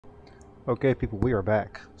Okay, people, we are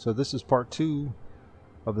back. So this is part 2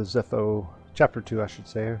 of the Zeffo, chapter 2, I should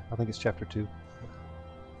say. I think it's chapter 2.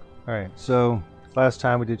 Alright, so last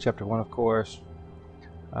time we did chapter 1, of course.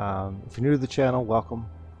 If you're new to the channel, welcome.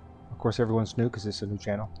 Of course, everyone's new because it's a new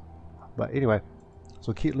channel. But anyway,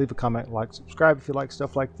 so leave a comment, like, subscribe if you like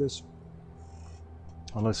stuff like this.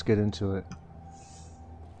 And let's get into it.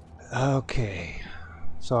 Okay,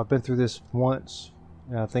 so I've been through this once.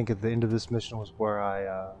 And I think at the end of this mission was where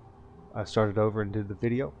I started over and did the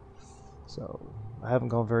video. So I haven't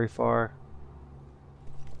gone very far.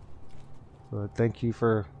 But thank you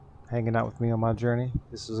for hanging out with me on my journey.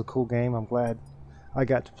 This is a cool game. I'm glad I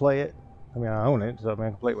got to play it. I mean, I own it, so I mean, I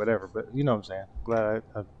can play it whatever, but you know what I'm saying. Glad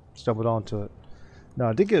I stumbled onto it. Now,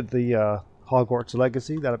 I did get the Hogwarts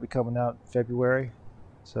Legacy. That'll be coming out in February.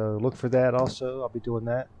 So look for that also. I'll be doing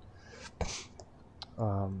that.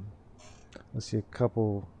 Let's see,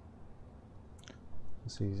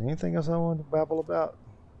 let's see, is there anything else I wanted to babble about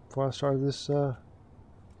before I started this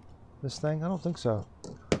this thing? I don't think so.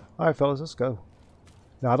 Alright, fellas, let's go.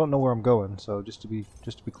 Now I don't know where I'm going, so just to be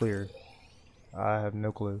clear, I have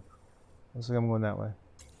no clue. Looks like I'm going that way.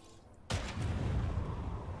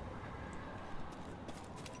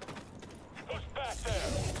 Who's back there?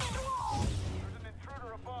 There's an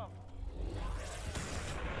intruder above.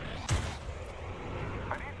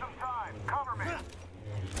 I need some time. Cover me.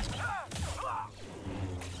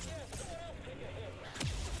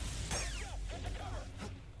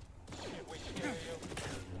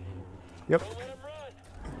 Yep.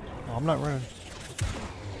 Oh, I'm not running.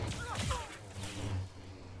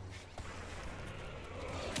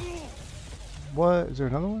 What? Is there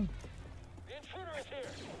another one? The intruder is here.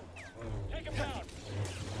 Take him down.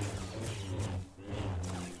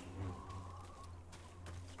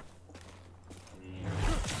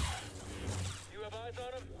 You have eyes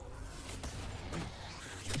on him?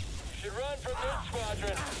 You should run from this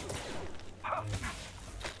squadron.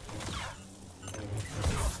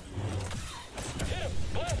 Hit him!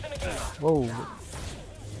 Blasting again! Whoa.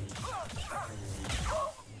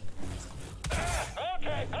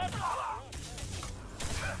 Okay, up!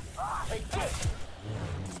 Take this!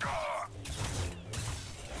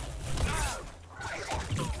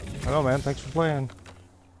 Oh man, thanks for playing.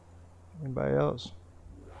 Anybody else?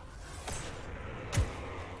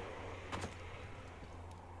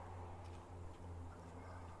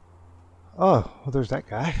 Oh, well, there's that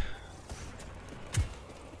guy.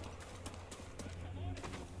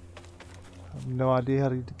 I have no idea how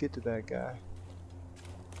to get to that guy.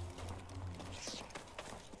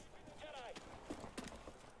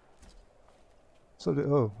 So,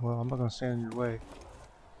 oh, well, I'm not going to stand in your way.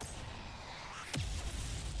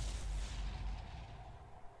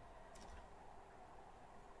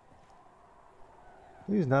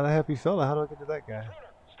 He's not a happy fella. How do I get to that guy?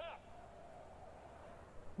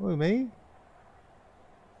 Who, me?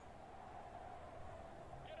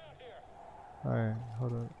 Alright,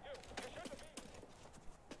 hold up.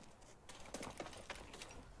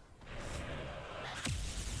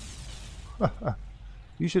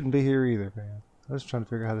 You shouldn't be here either, man. I was trying to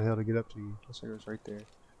figure out how the hell to get up to you. Looks like it was right there.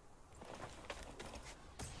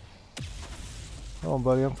 Come on,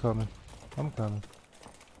 buddy, I'm coming. I'm coming.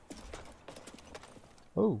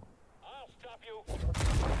 Oh. I'll stop you.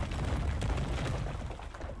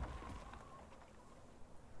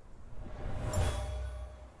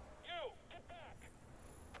 You, get back.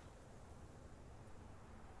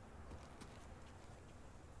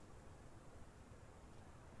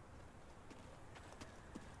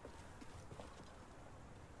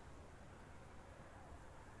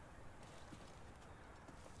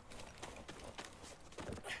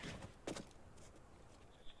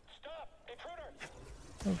 Stop, intruder.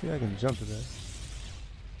 I don't think I can jump to that.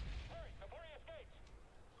 Hurry, before he escapes.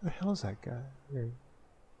 Where the hell is that guy? There.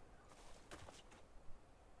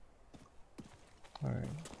 Alright.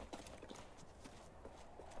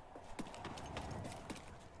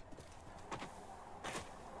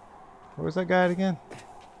 Where was that guy at again?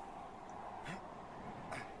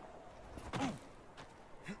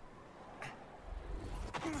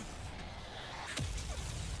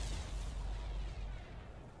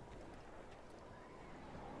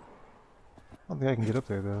 I don't think I can get up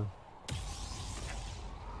there though.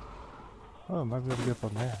 Oh, I might be able to get up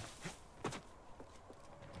on that.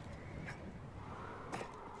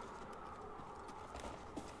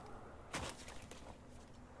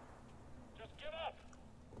 Just give up.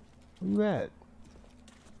 Where you at?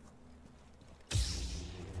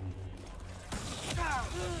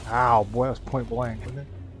 Ow, boy, that was point blank, wasn't it?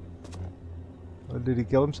 Oh, did he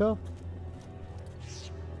kill himself?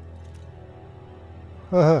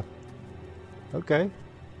 Haha. Okay.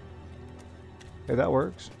 Okay, that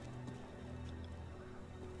works.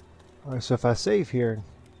 Alright, so if I save here,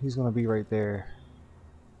 he's gonna be right there.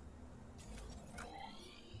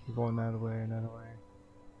 We're going that way and that way.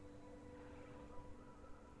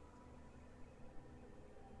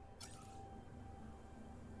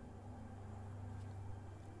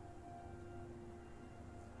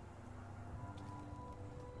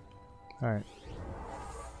 Alright.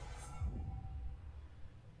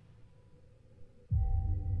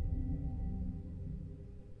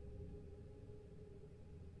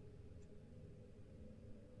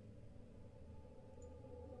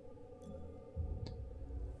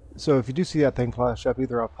 So if you do see that thing flash up,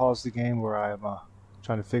 either I'll pause the game or I'm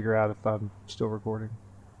trying to figure out if I'm still recording.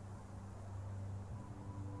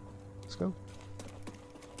 Let's go.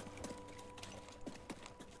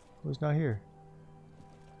 Oh, he's not here.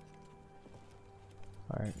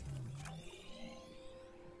 Alright.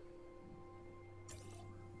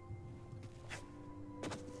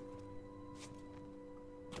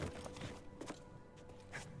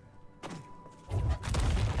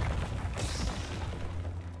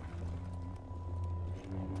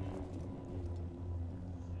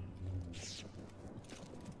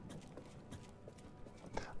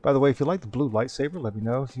 By the way, if you like the blue lightsaber, let me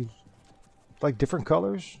know. If you like different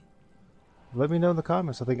colors, let me know in the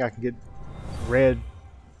comments. I think I can get red,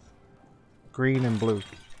 green, and blue.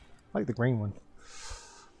 I like the green one.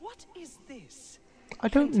 What is this? I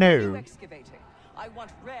don't Continue know. excavating. I want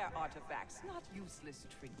rare artifacts, not useless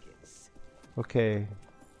trinkets. Okay.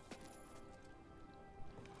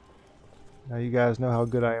 Now you guys know how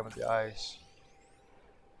good I am with the ice.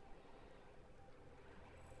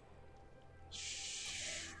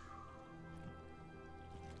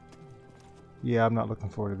 Yeah, I'm not looking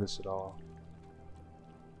forward to this at all.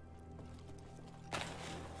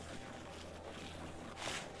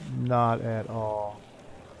 Not at all.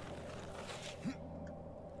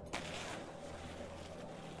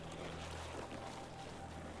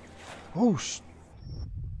 Oh,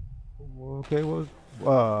 okay, what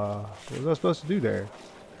was I supposed to do there?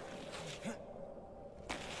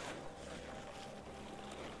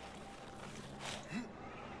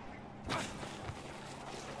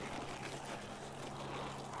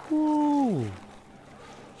 Woo!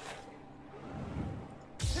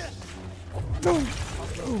 No!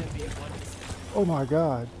 Oh. Oh my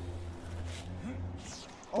god.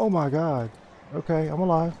 Oh my god. Okay, I'm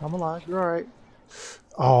alive. I'm alive. You're alright.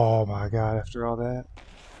 Oh my god, after all that.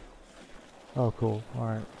 Oh, cool.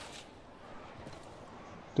 Alright.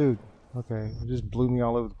 Dude. Okay, it just blew me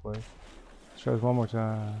all over the place. Let's try this one more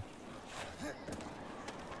time.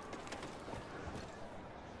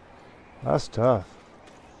 That's tough.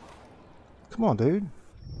 Come on, dude.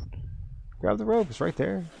 Grab the rope. It's right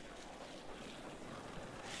there.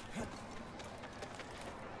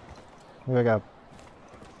 Maybe I got...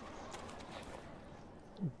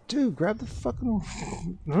 Dude, grab the fucking...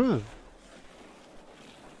 Ugh.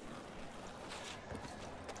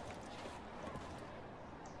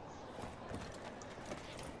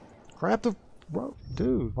 Grab the rope.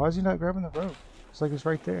 Dude, why is he not grabbing the rope? It's like it's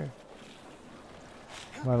right there.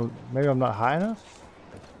 Maybe I'm not high enough?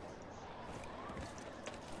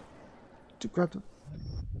 Dude, grab the...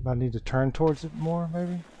 I need to turn towards it more,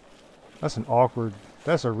 maybe? That's an awkward...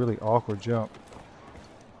 That's a really awkward jump.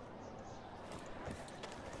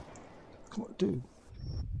 Come on, dude.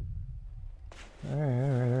 Alright,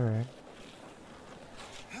 alright, alright.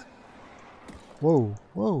 Whoa,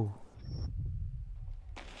 whoa.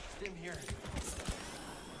 Stim here.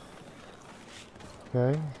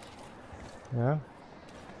 Okay. Yeah.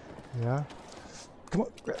 Yeah. Come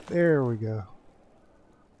on. There we go.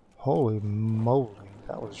 Holy moly.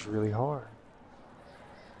 That was really hard.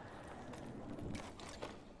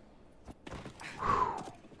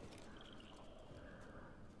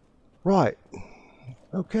 Right.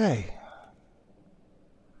 Okay.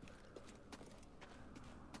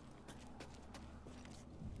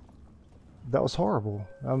 That was horrible.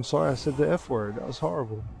 I'm sorry I said the F word. That was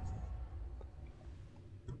horrible.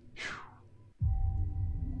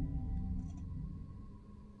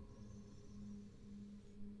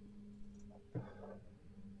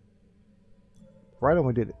 Right on,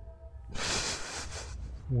 we did it.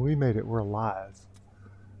 We made it. We're alive.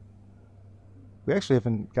 We actually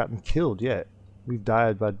haven't gotten killed yet. We've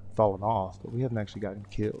died by falling off, but we haven't actually gotten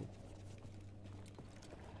killed.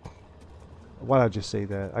 Why did I just say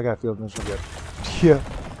that? I got a feeling this will get... Yeah.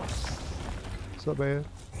 What's up, man?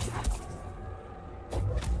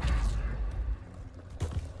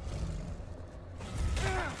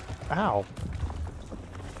 Ow.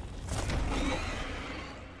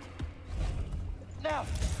 Now.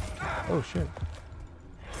 Oh, shit.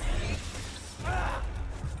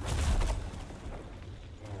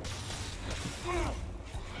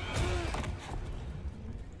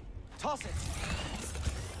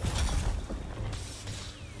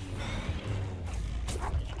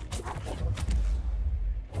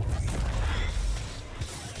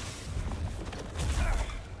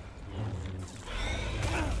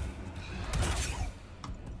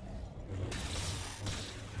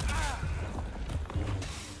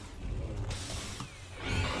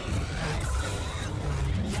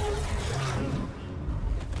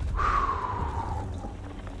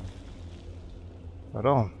 Right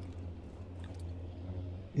on.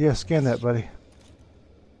 Yeah, scan that, buddy.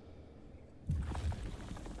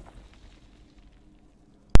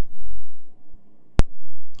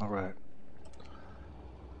 All right.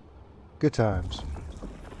 Good times.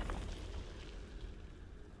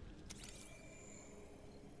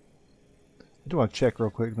 I do want to check real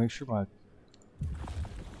quick to make sure my...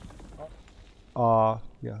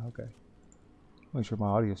 yeah, okay. Make sure my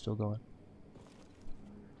audio is still going.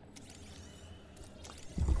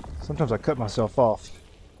 Sometimes I cut myself off.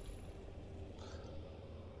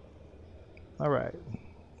 Alright.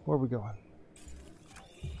 Where are we going?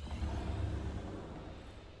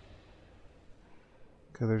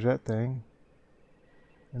 Okay, there's that thing.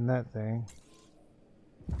 And that thing.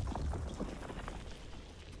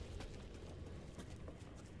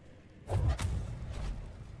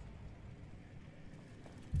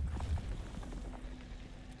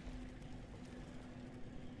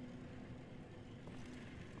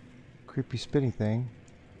 Creepy spinny thing.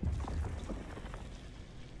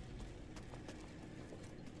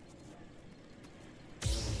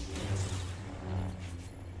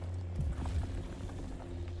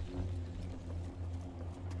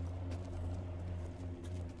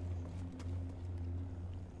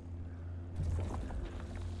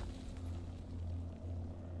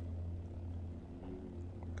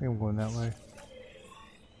 I think I'm going that way.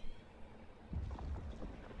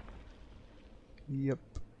 Yep.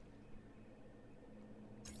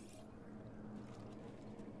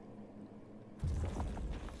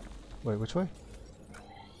 Wait, which way?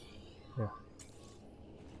 Yeah.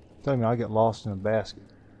 Tell me I get lost in a basket.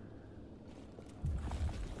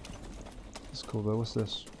 That's cool though. What's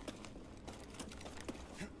this?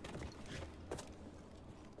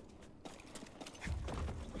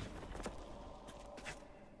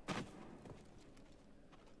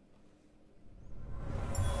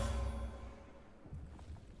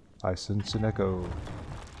 I sense an echo.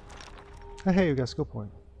 Hey, we got a skill point.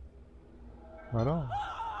 Right on.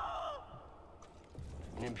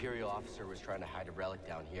 An Imperial officer was trying to hide a relic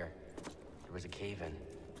down here. There was a cave-in.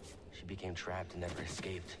 She became trapped and never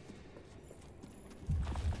escaped.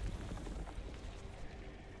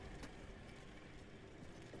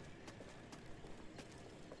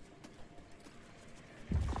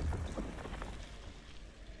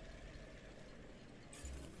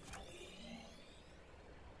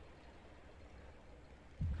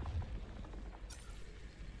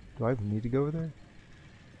 Do I even need to go over there?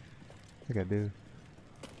 I think I do.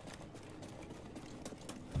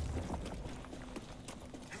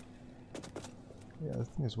 Yeah, I think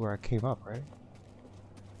that's where I came up, right?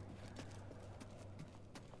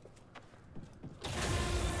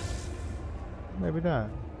 Maybe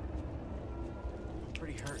not.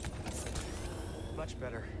 Pretty hurt. Much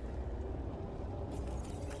better.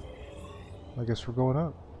 I guess we're going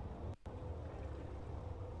up.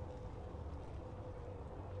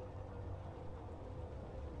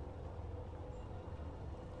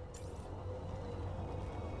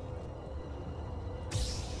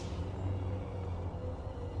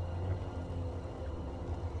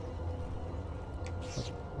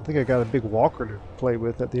 I think I got a big walker to play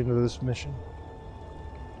with at the end of this mission.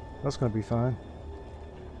 That's going to be fun.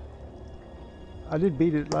 I did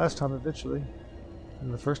beat it last time eventually,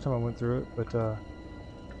 and the first time I went through it, but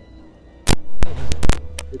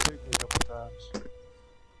it took me a couple times.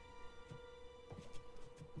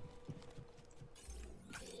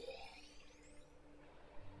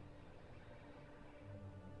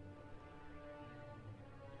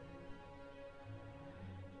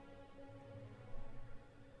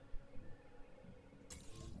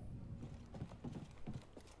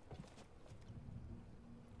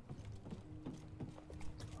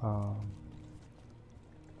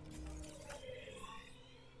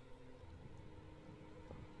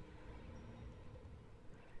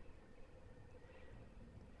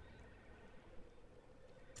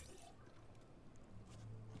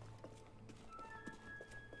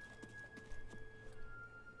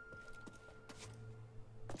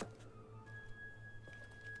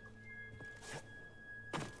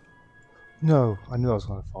 No, I knew I was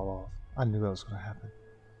going to fall off. I knew that was going to happen.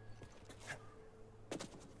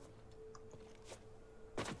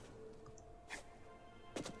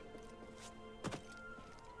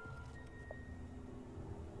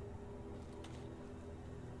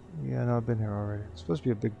 Yeah, no, I've been here already. It's supposed to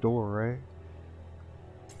be a big door, right?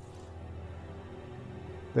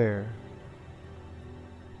 There.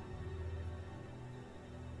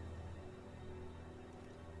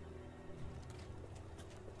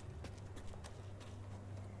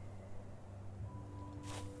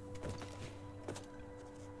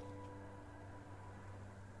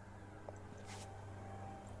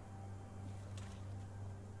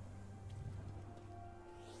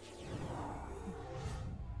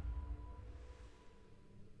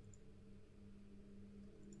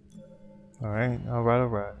 Alright, alright,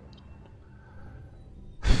 alright.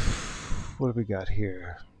 What do we got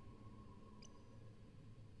here?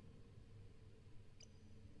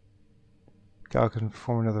 Cal can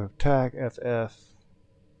perform another attack, FF.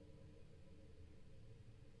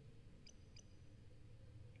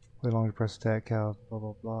 Wait long to press attack, Cal, blah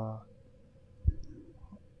blah blah.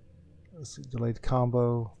 Let's see, delayed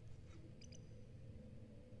combo.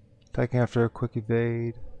 Attacking after a quick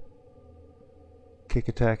evade. Kick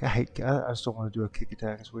attack. I just don't want to do a kick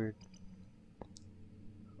attack, it's weird.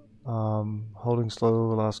 Holding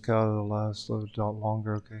slow allows Cal to allow slow to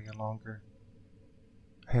longer, okay, and longer.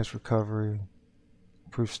 Enhanced recovery.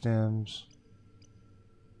 Improve stems.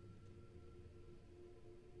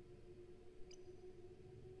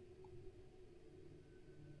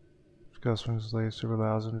 Cal swings his lightsaber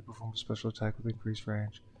allows him to perform a special attack with increased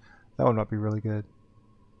range. That would not be really good.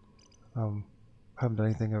 I haven't done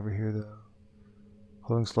anything over here though.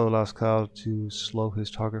 Holding slow allows Cal to slow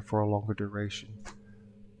his target for a longer duration.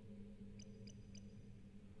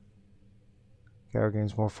 Cal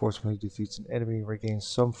gains more force when he defeats an enemy and regains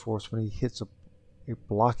some force when he hits a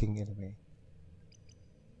blocking enemy.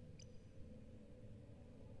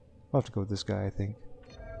 I'll have to go with this guy, I think.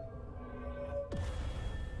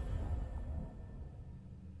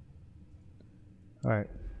 Alright.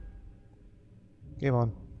 Game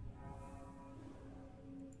on.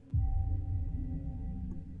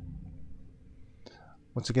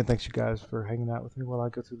 Once again, thanks you guys for hanging out with me while I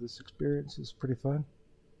go through this experience. It's pretty fun.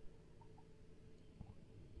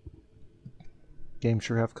 Games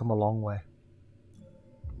sure have come a long way.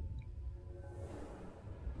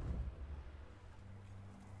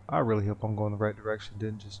 I really hope I'm going the right direction,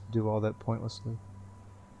 didn't just do all that pointlessly.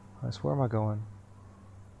 Alright, so where am I going?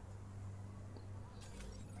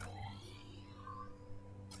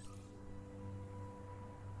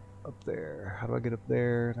 Up there. How do I get up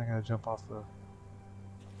there? And I gotta jump off the...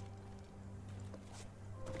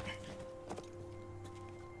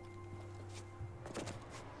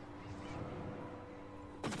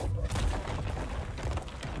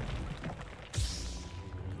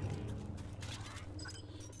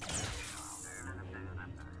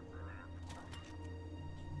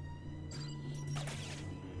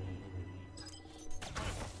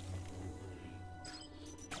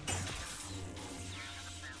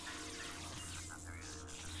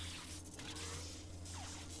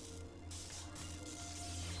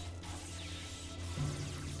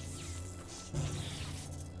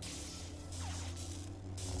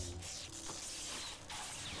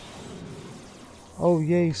 Oh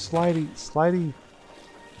yay, slidey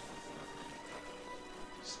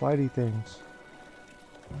things.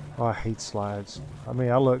 Oh, I hate slides. I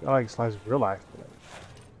mean, I like slides in real life, but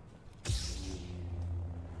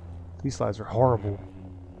these slides are horrible.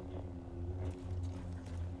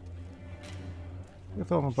 I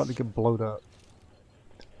feel like I'm about to get blown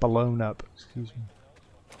up. Excuse me.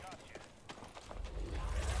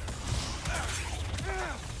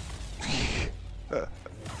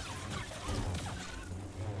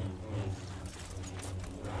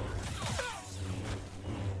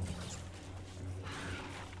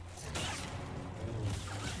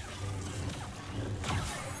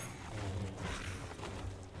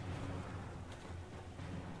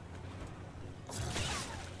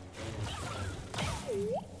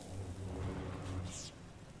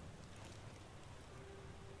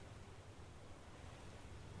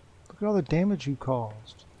 Look at all the damage you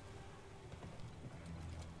caused.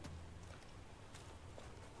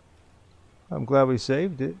 I'm glad we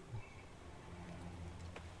saved it.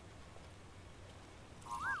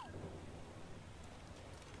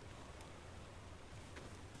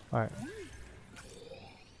 Alright.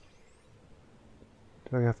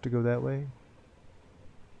 Do I have to go that way?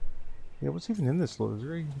 Yeah, what's even in this floor? Is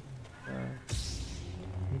there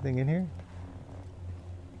anything in here?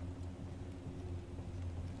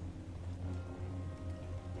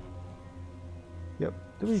 Yep.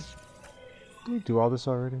 Did we do all this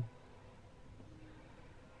already?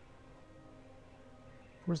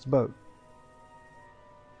 Where's the boat?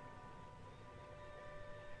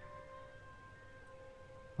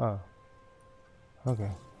 Oh.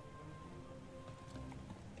 Okay.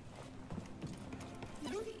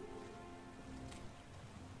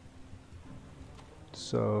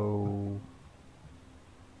 So...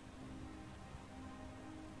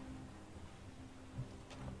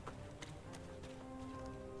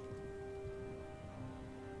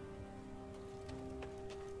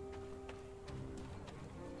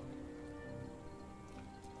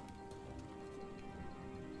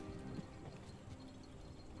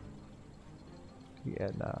 yeah,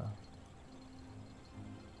 nah.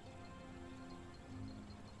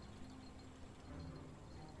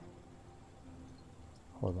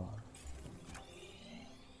 Hold on.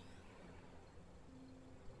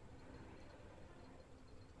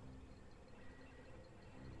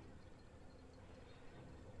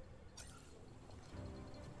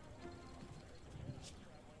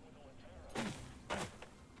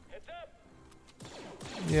 Heads up!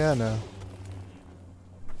 Yeah, I know.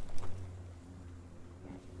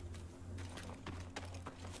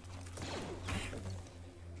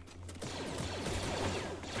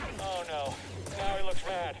 Oh no. Now he looks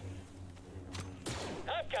mad.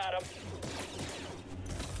 I've got him.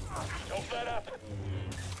 Don't let up.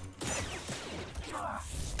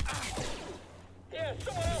 Yeah,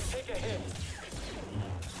 someone else take a hit.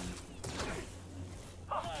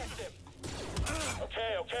 Blast him.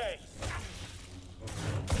 Okay, okay.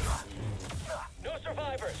 No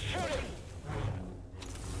survivors. Shoot him.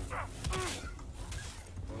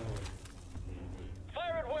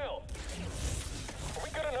 Fire at will. Are we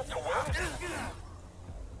good enough to win?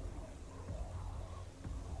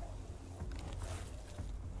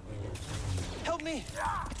 Help me!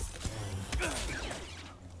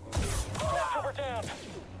 Stormtrooper down.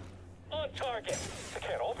 On target. They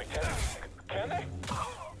can't all be dead. Can they?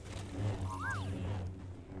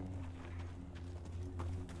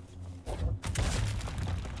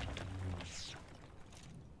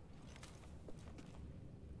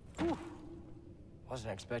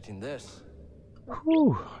 Wasn't expecting this.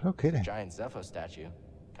 Whew, no kidding. Giant Zeffo statue.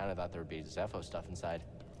 Kinda thought there would be Zeffo stuff inside.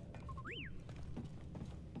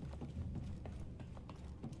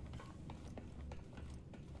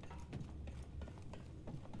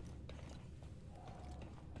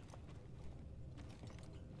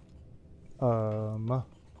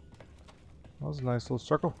 That was a nice little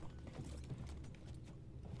circle.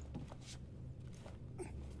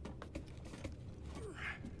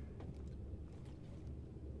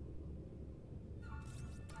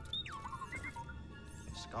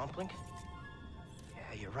 Scomplink?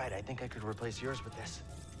 Yeah, you're right. I think I could replace yours with this.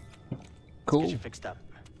 Let's Cool. get you fixed up.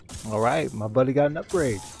 All right, my buddy got an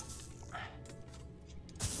upgrade.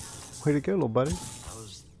 Way to go, little buddy.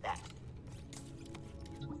 How's that?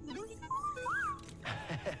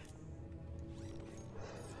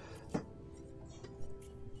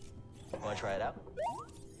 Want to try it out?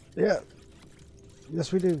 Yeah.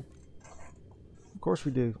 Yes, we do. Of course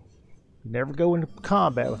we do. You never go into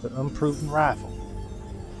combat with an unproven rifle.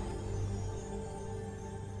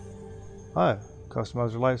 Hi,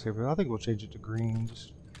 customize your lightsaber. I think we'll change it to green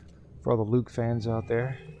just for all the Luke fans out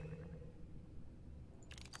there.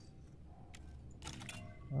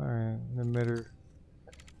 Alright, an emitter.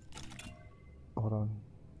 Hold on.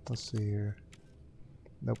 Let's see here.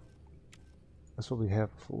 Nope. That's what we had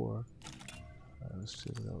before. Alright, let's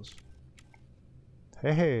see what else.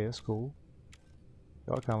 Hey, that's cool.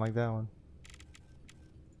 Y'all kind of like that one.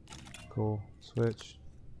 Cool. Switch.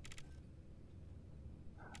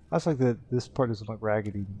 I just like that this part doesn't look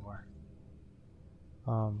raggedy anymore.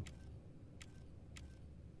 Yeah,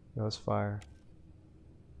 let's fire.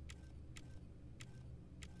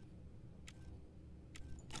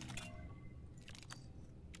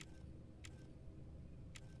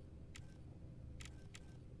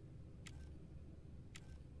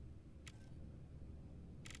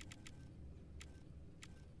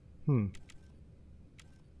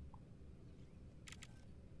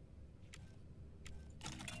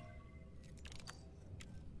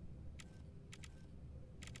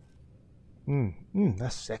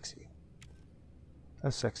 That's sexy.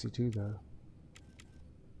 That's sexy too, though.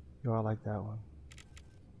 Yo, I like that one.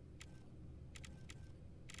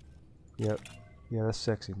 Yep. Yeah, that's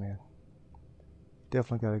sexy, man.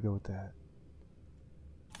 Definitely gotta go with that.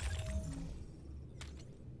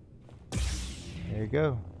 There you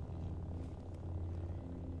go.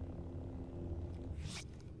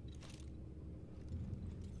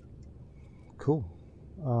 Cool.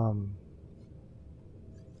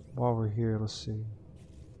 While we're here, let's see.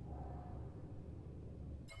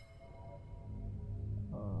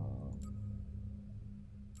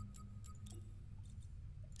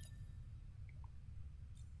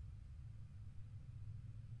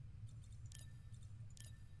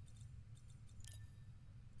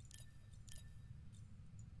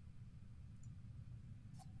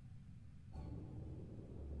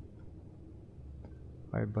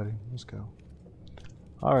 Alright, buddy, let's go.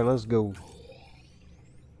 Alright, let's go.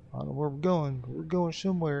 I don't know where we're going. We're going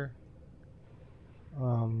somewhere.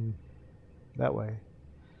 That way.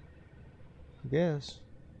 I guess.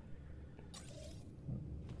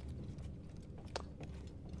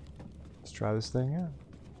 Let's try this thing out.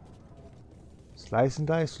 Slice and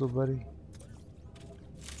dice, little buddy.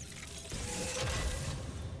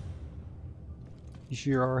 You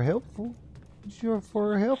sure are helpful. You're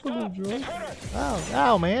for helping me, droid. Ow,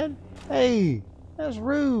 ow, man. Hey, that's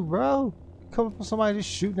rude, bro. Come up with somebody just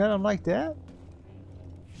shooting at him like that.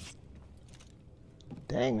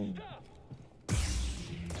 Dang.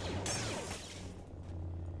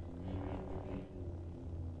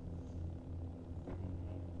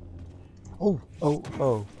 Oh, oh,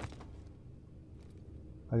 oh.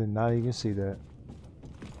 I did not even see that.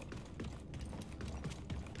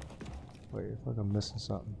 Wait, I feel like I'm missing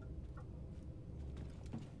something.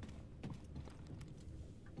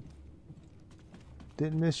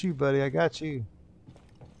 Didn't miss you, buddy. I got you.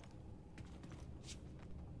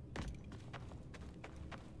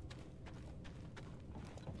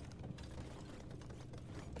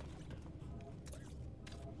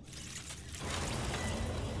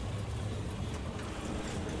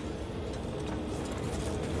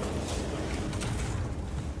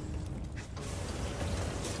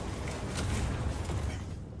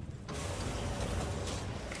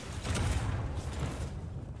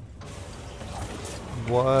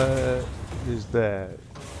 What is that?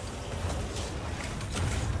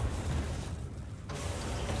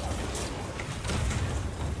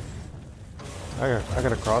 I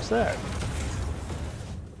gotta cross that.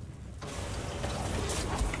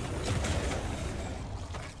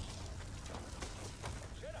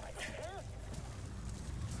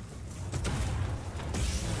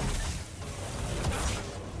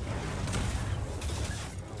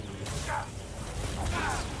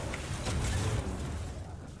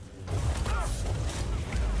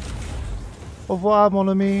 Au revoir, mon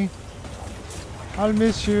ami. I'll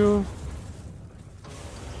miss you.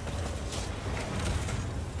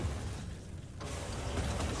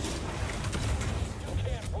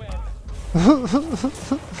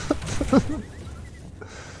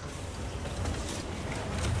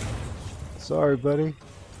 Sorry, buddy.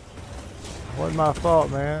 Wasn't my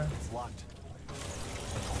fault, man. It's locked.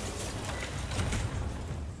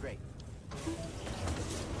 Great.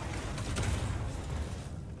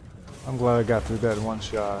 I'm glad I got through that in one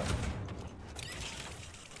shot.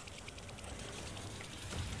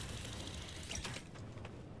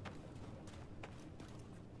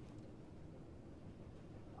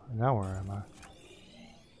 Now where am I?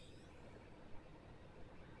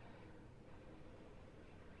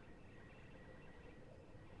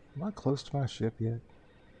 Am I close to my ship yet?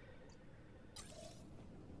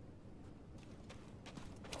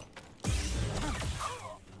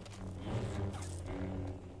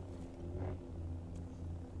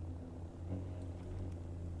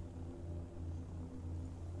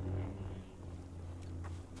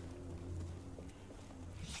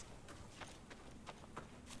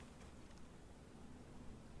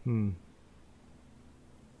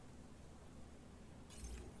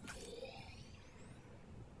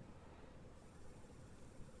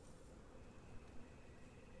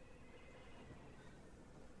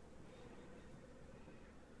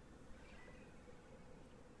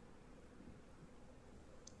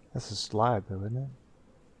 That's a slide though, isn't it?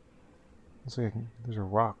 Looks like there's a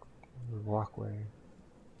walkway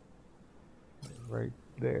right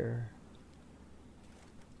there.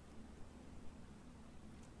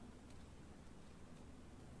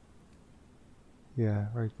 Yeah,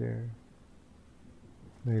 right there.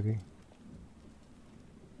 Maybe.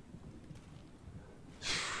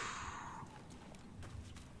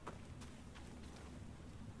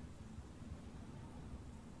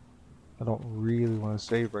 I don't really want to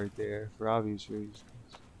save right there for obvious reasons.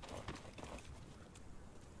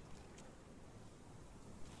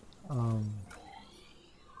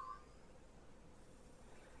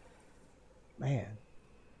 Man.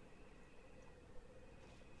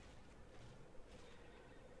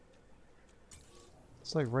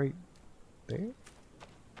 It's like right there.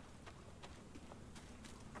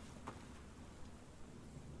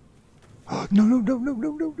 No, no, no, no,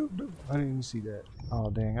 no, no, no, no. I didn't even see that. Oh,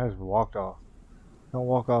 dang. I just walked off. Don't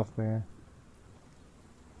walk off, man.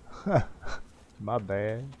 My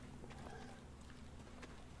bad.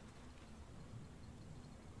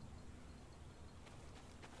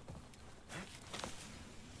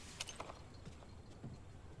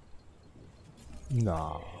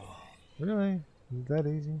 Nah. Really? Is that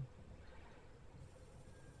easy?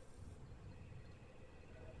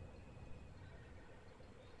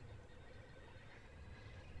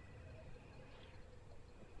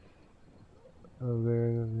 Oh,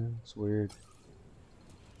 there. It's weird.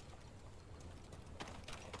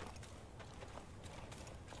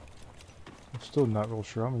 I'm still not real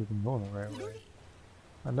sure I'm even going the right way.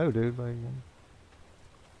 I know, dude. Like,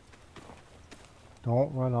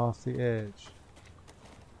 don't run off the edge.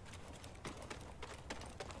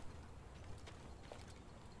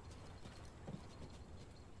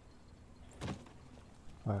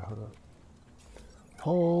 Alright, hold up.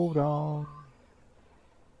 Hold on.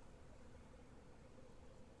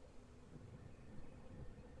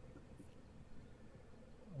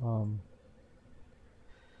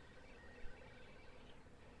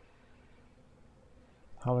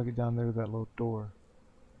 How do I get down there to that little door?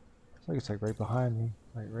 It's like right behind me.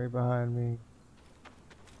 Like right behind me.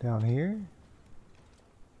 Down here?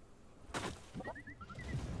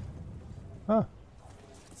 Huh.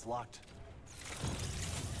 It's locked.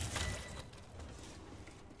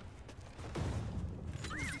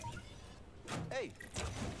 Hey!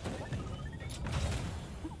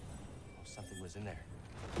 Oh, something was in there.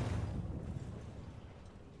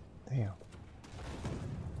 Damn.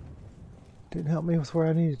 Didn't help me with where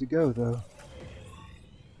I needed to go, though.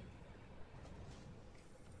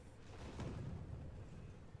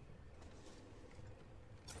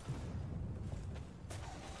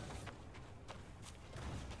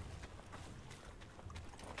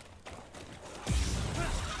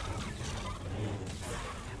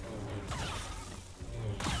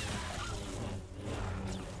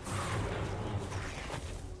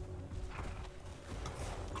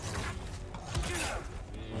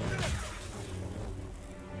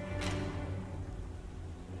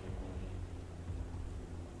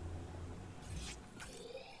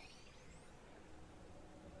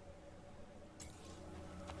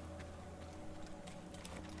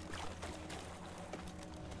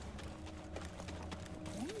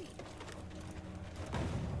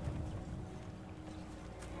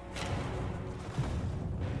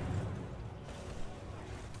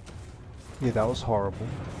 Yeah, that was horrible.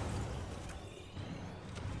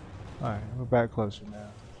 Alright, we're back closer now.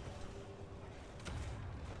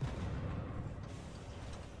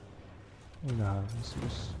 You know how this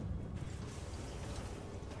is.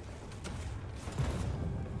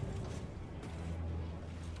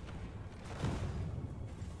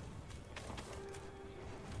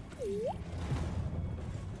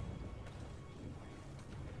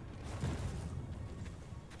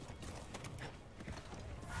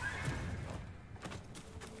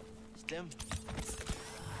 Stim.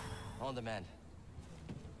 On demand.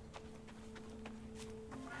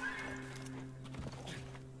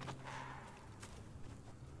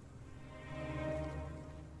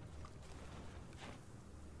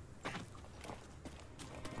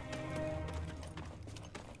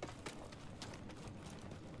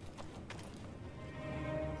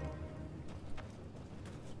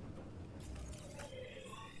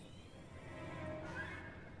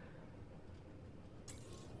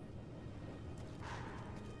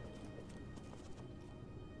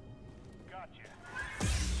 Gotcha.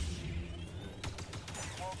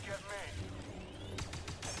 Won't get me.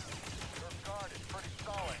 Your guard is pretty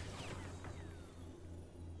solid.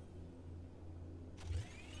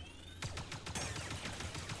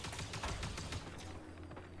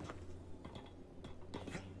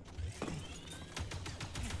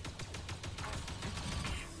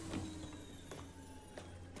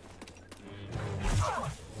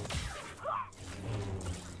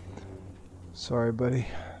 Sorry, buddy.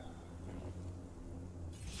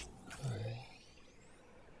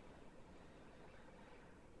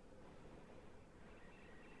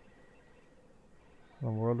 How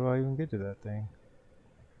in the world do I even get to that thing?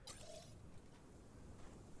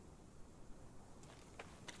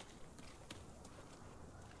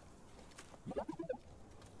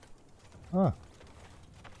 Huh.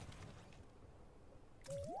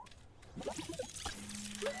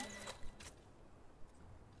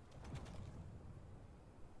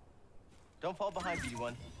 Don't fall behind,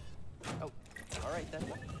 B1. Oh, all right then.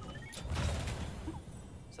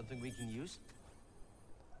 Something we can use?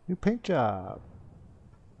 New paint job.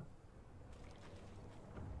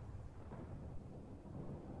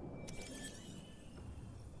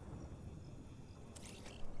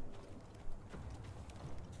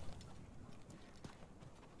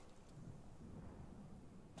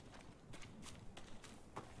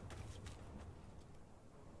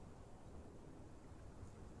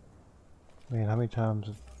 Man, how many times?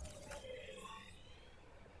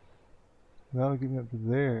 That'll get me up to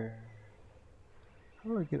there. How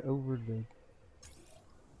do I get over the...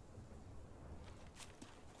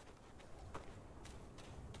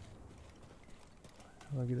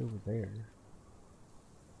 How do I get over there?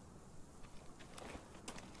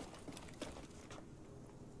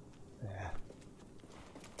 Yeah.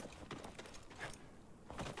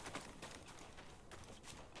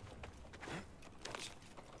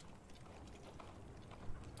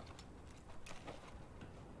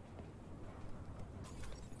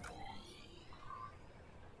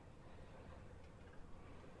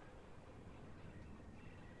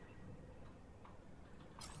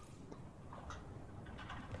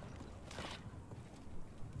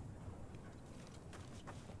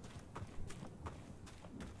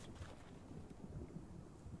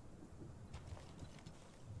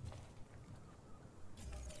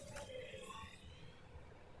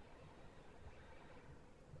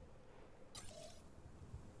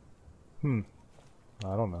 I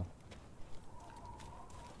don't know.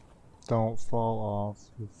 Don't fall off.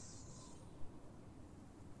 I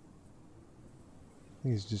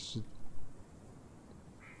think it's just...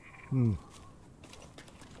 I'm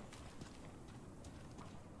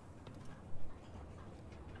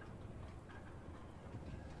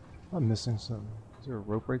missing something. Is there a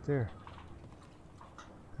rope right there?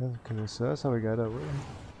 Okay, so that's how we got up, really.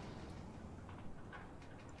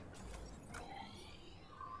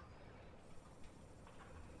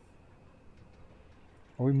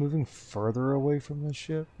 Are we moving further away from the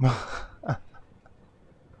ship?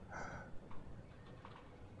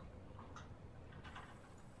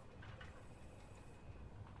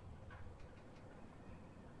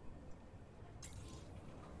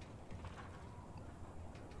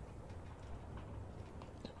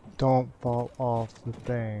 Don't fall off the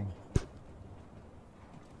thing.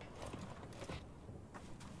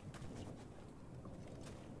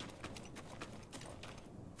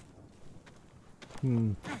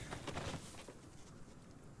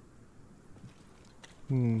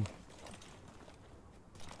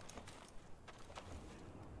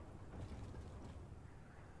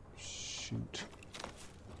 Shoot.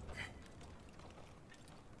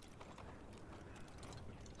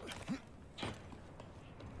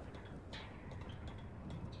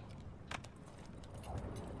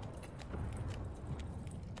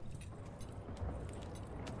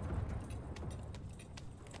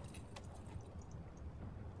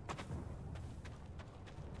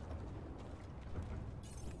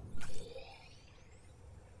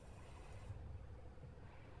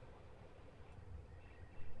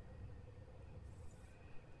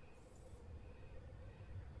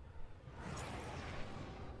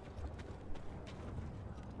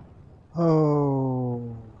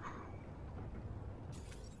 Oh.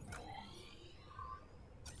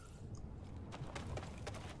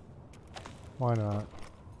 Why not?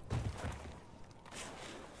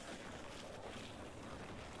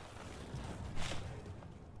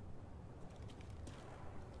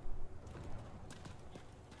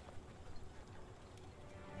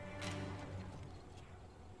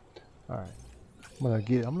 All right.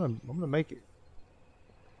 I'm gonna make it.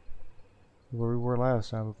 Where we were last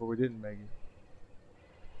time before we didn't make it.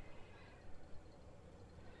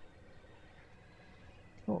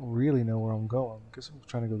 I don't really know where I'm going. I guess I'm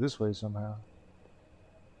trying to go this way somehow.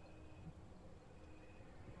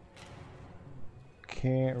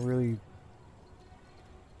 Can't really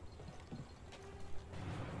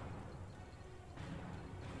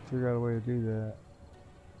figure out a way to do that.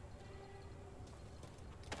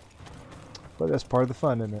 But that's part of the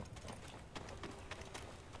fun, isn't it?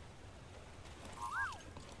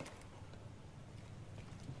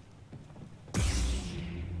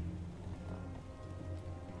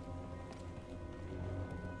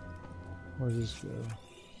 Where does this go?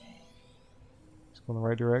 It's going the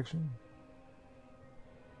right direction?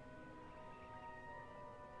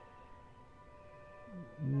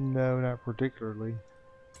 No, not particularly.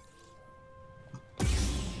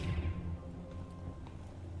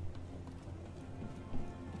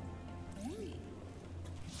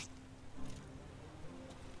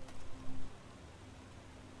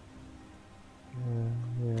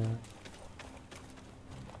 Yeah.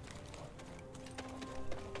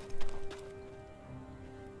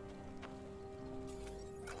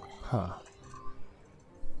 Huh.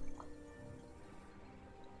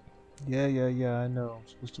 Yeah, I know. I'm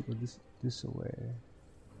supposed to go this way.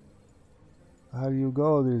 How do you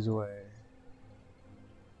go this way?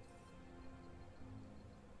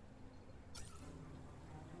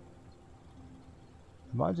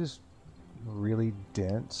 Am I just really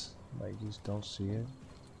dense? Like, just don't see it?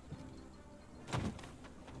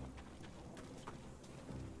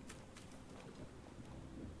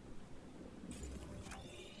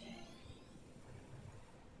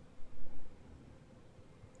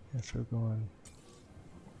 Yes, we're going.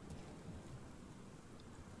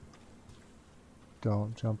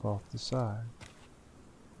 Don't jump off the side.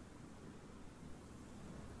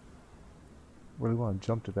 Really want to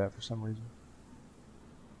jump to that for some reason.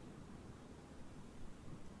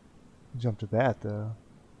 Jump to that though.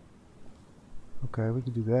 Okay, we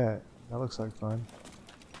can do that. That looks like fun.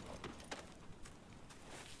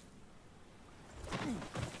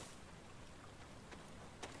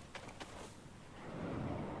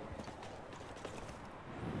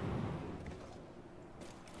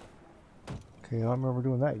 Okay, I don't remember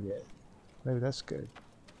doing that yet. Maybe that's good.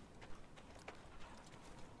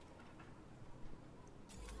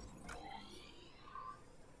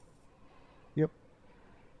 Yep.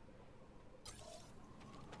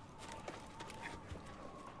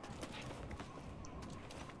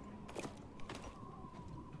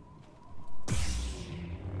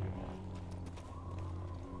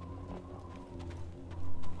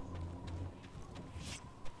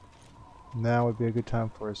 Now would be a good time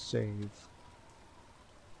for a save.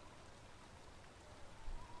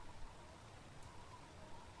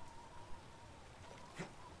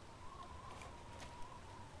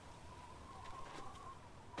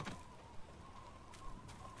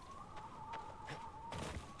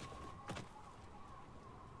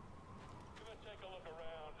 Gonna take a look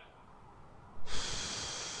around.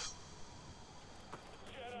 The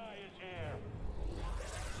Jedi is here.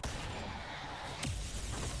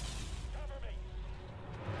 Cover me.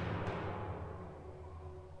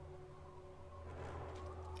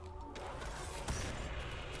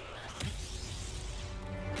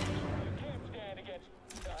 You can't stand against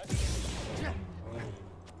us.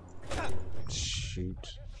 Shoot.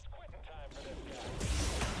 It's quitting time for this guy.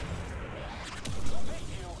 I'll beat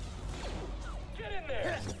you. Get in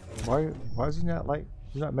there. Why is he not like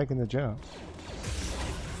he's not making the jump?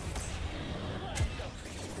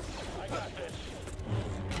 I got this.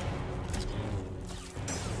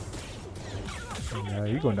 Yeah,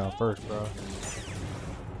 you're going down first, bro.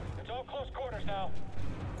 It's all close quarters now.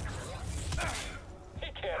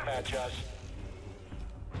 He can't match us.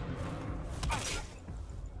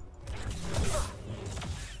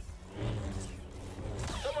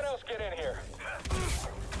 Someone else get in here.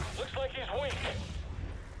 Looks like he's weak.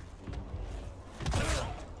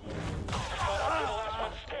 Caught up to the last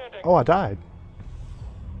one standing. Oh, I died.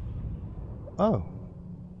 Oh.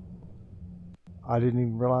 I didn't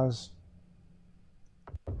even realize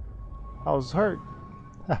I was hurt.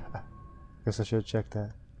 Guess I should have checked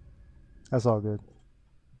that. That's all good.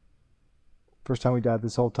 First time we died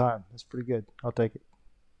this whole time. That's pretty good. I'll take it.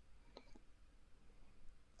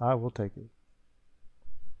 I will take it.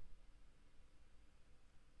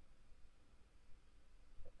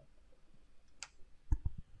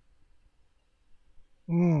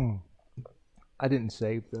 I didn't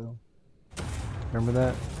save though. Remember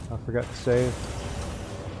that? I forgot to save.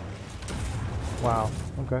 Wow.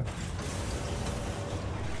 Okay.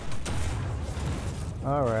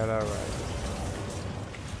 Alright, alright.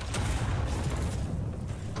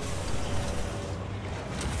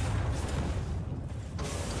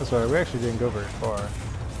 That's right, we actually didn't go very far.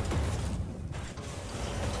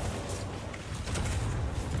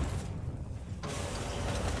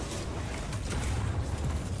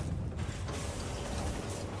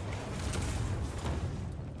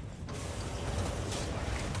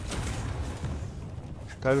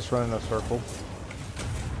 Did I just run in a circle?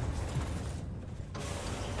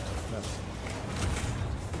 No.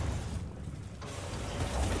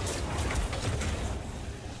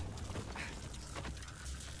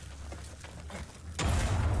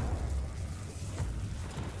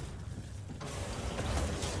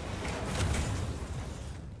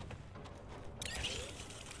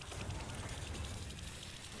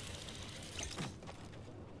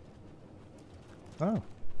 Oh.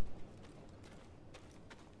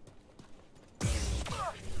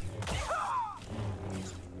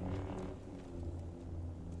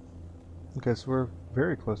 Okay, so we're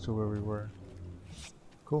very close to where we were.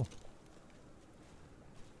 Cool.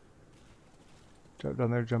 Jump down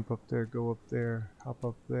there, jump up there, go up there, hop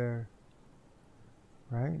up there.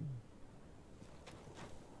 Right?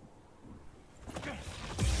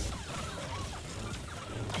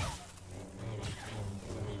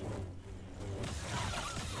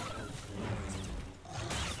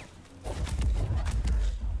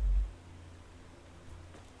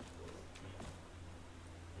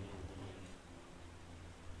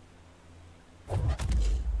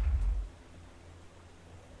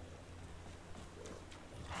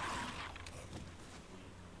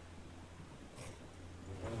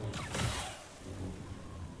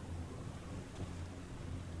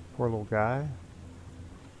 Poor little guy.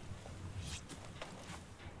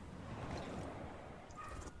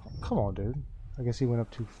 Come on, dude. I guess he went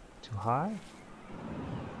up too high.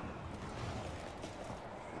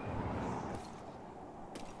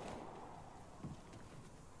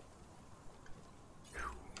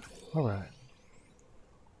 All right.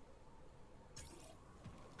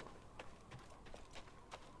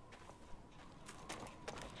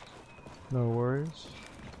 No worries.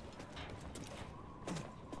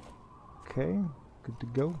 Okay, good to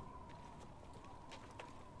go.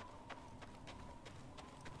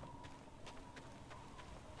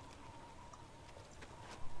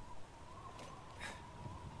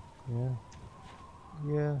 Yeah.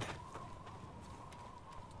 Yeah.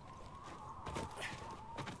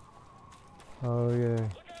 Oh yeah.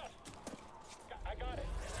 Look out! I got it.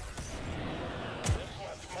 This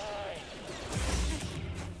one's mine.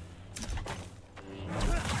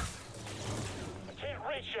 I can't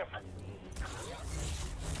reach him.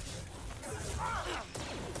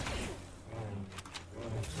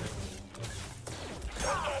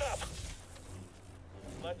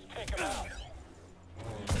 Let's take him out.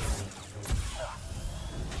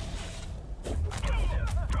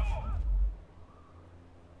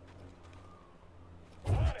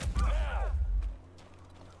 On it, now!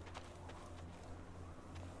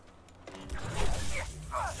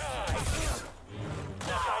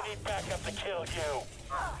 Die! I need backup to kill you.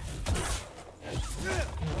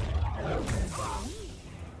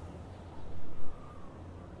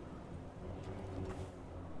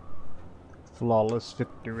 Flawless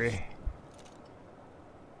victory.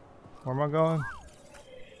 Where am I going?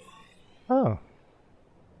 Oh.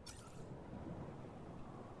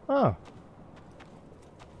 Oh.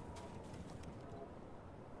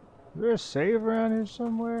 Is there a save around here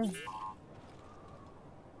somewhere?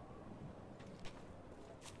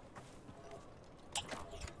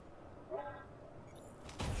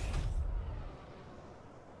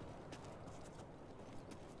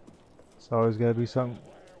 It's always gotta be something.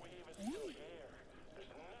 Why are we even still here? There's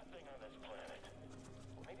nothing on this planet.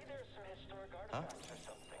 Maybe there's some historic artifacts or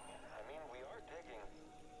something. I mean, we are digging.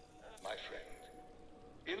 My friend,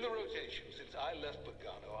 in the rotation since I left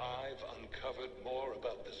Pagano, I've uncovered more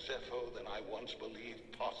about the Zeffo than I once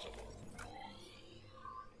believed possible.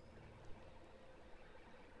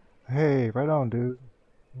 Hey, right on, dude.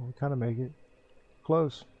 We kind of make it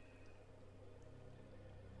close.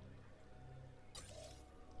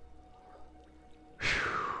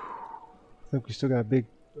 I think we still got a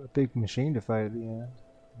big machine to fight at the end,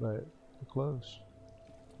 but we're close.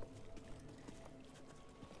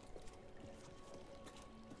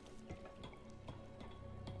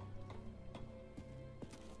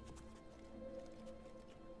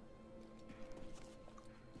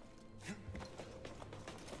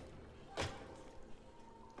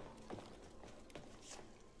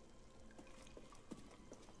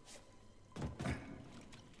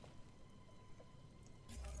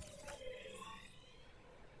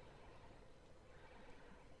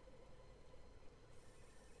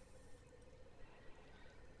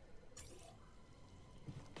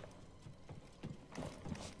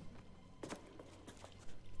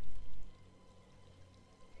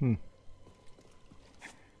 Hmm.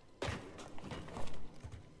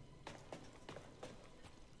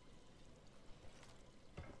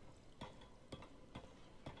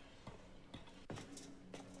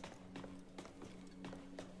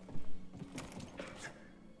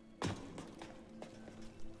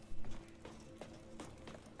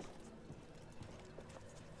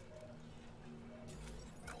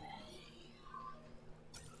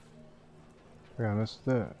 Yeah, that's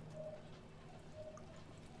that.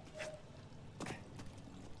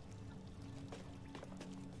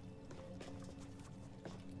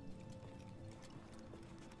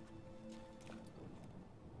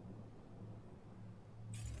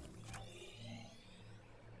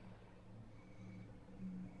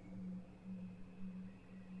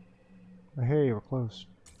 Hey, we're close.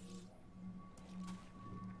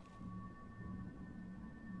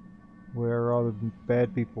 Where are all the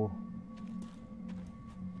bad people?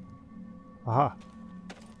 Aha!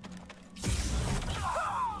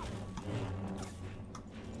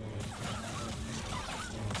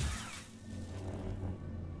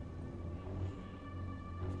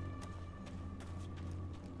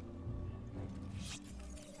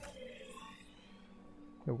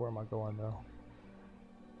 Hey, where am I going though?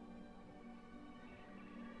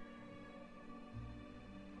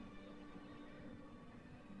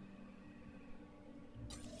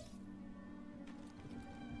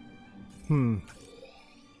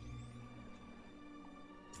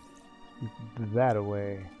 That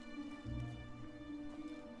away.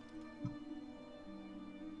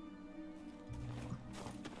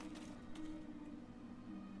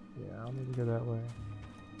 Yeah, I'll need to go that way.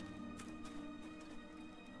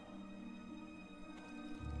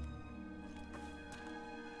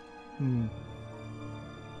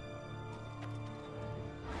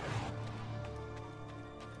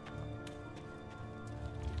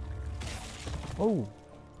 Oh!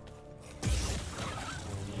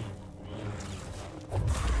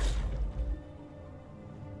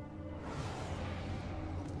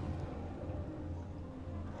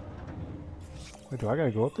 Wait, do I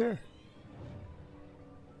gotta go up there?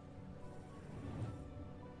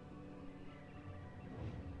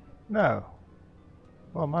 No.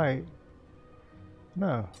 Well, I might.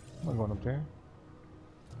 No, I'm not going up there.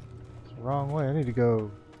 It's the wrong way. I need to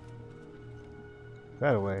go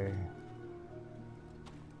that way.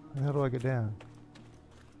 How do I get down?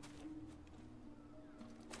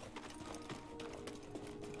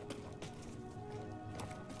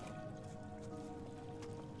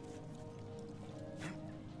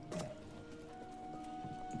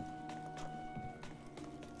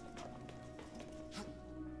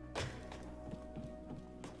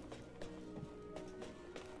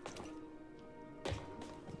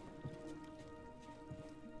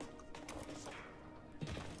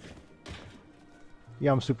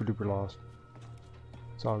 Yeah, I'm super duper lost.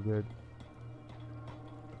 It's all good.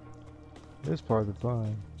 This part of the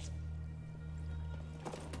fun.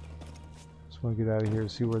 Just want to get out of here and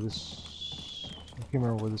see where this. I can't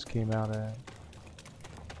remember where this came out at.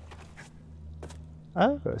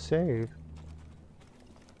 Oh, a save.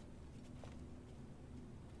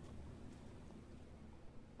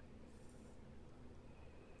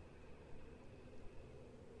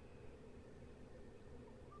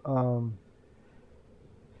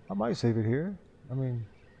 I might save it here. I mean,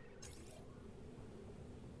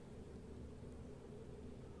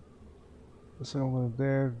 let's say I'm going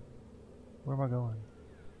there. Where am I going?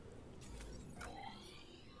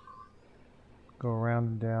 Go around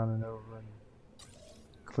and down and over and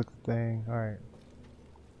click the thing. All right.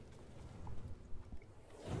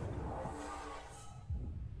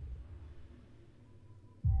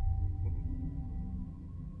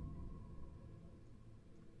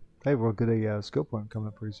 Hey, we'll get a skill point coming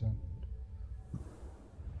up pretty soon.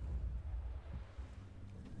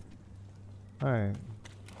 Alright.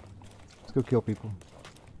 Let's go kill people.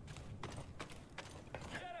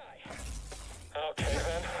 Jedi! Okay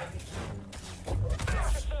then.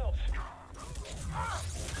 Watch yourselves.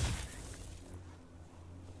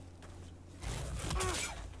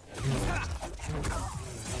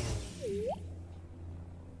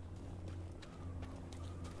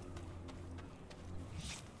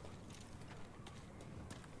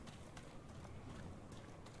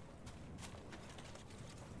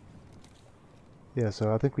 Yeah,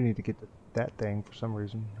 so I think we need to get to that thing for some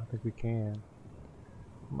reason. I think we can.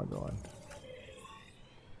 Where am I going?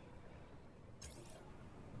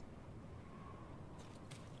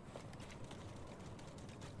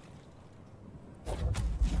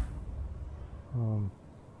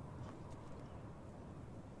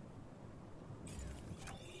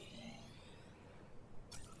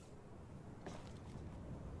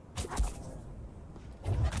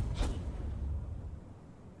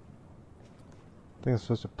 I think I'm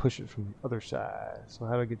supposed to push it from the other side. So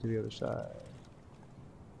how do I get to the other side?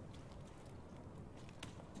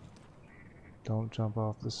 Don't jump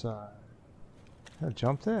off the side. Can I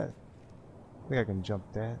jump that? I think I can jump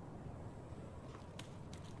that.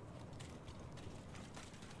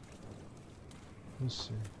 Let's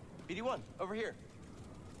see. BD1, over here.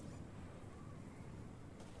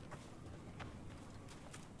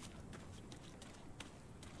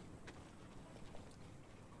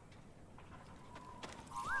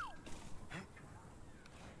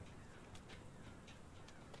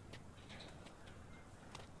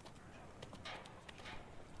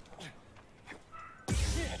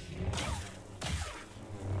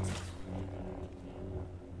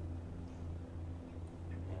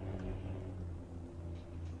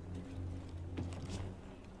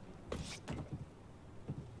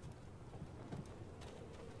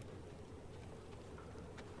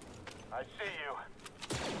 I see you.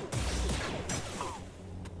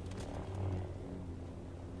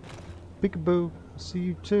 Peekaboo, I see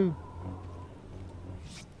you too.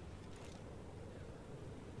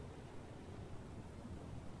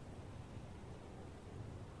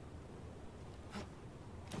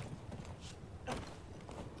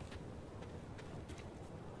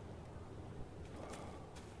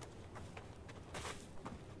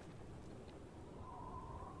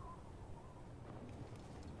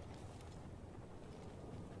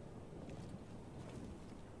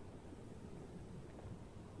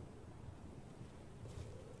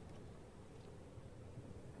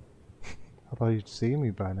 I thought you'd see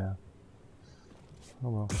me by now. Oh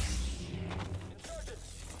well.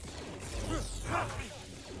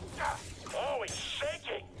 Oh, he's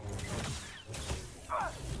shaking!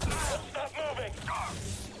 Stop moving!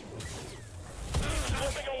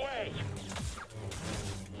 Slipping away!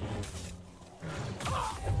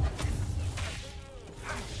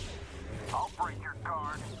 I'll break your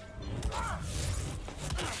guard.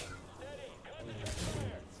 Steady,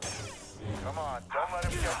 come on, don't let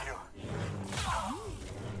him get you.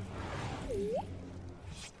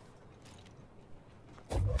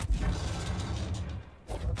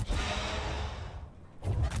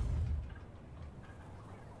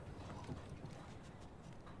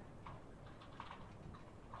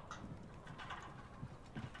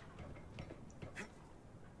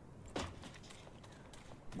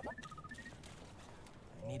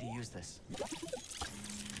 I need to use this.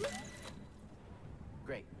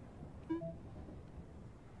 Great.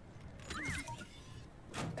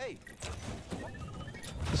 Hey,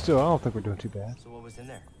 Still, I don't think we're doing too bad. so what was in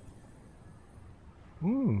there?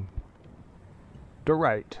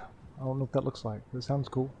 Droid. I don't know what that looks like. That sounds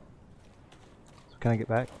cool. So can I get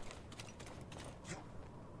back?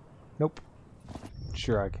 Nope.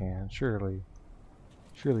 Sure I can. Surely.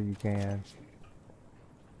 Surely you can.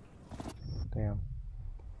 Damn.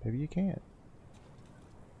 Maybe you can't.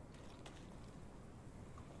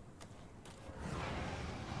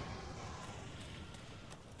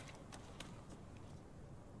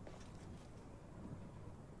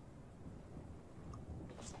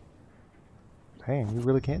 Dang, you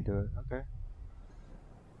really can't do it. Okay.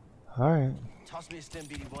 Alright. Toss me a stem,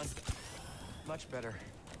 BD1. Much better.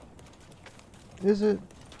 Is it?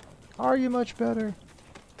 Are you much better? At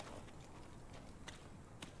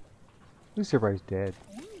least everybody's dead.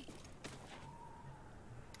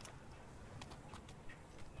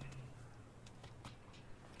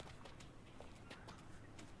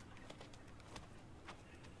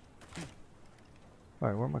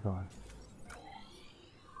 Alright, where am I going?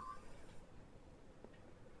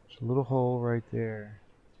 There's a little hole right there.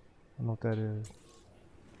 I don't know what that is.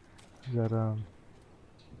 Is that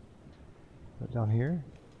down here?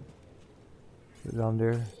 Is it down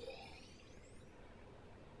there?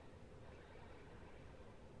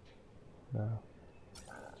 No.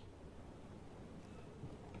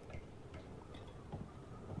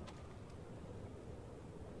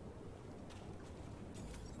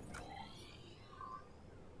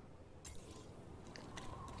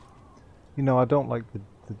 You know, I don't like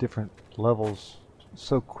the different levels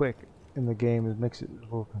so quick in the game. It makes it a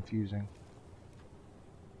little confusing.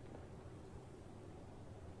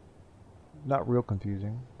 Not real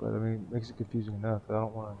confusing, but I mean, it makes it confusing enough that I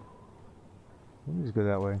don't want to. Let me just go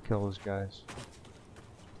that way and kill those guys.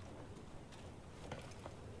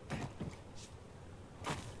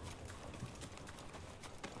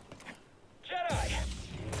 Jedi!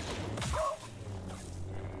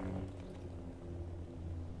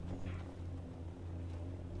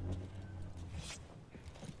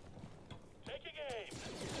 Taking aim!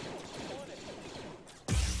 On it.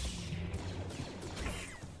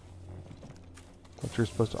 But you're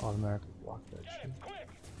supposed to automatically block that Get shit. him, quick!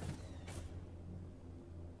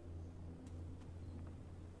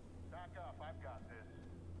 Back up, I've got this.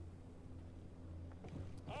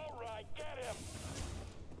 All right, get him!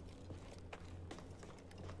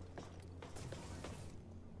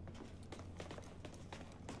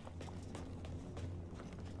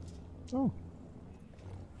 Oh.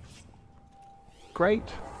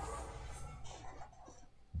 Great.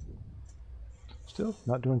 Still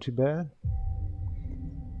not doing too bad.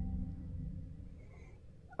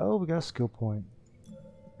 Oh, we got a skill point.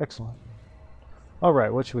 Excellent.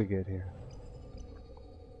 Alright, what should we get here?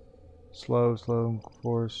 Slow, of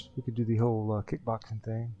course. We could do the whole kickboxing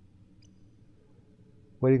thing.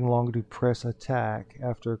 Waiting longer to press attack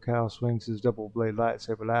after Cal swings his double blade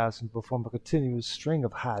lightsaber allows him to perform a continuous string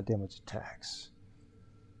of high damage attacks.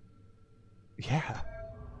 Yeah.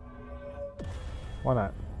 Why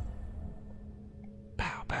not?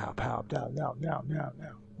 Pow, pow, pow, down, now.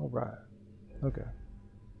 Alright. Okay.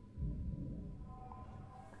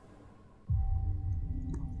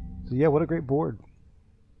 So yeah, what a great board.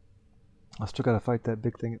 I still gotta fight that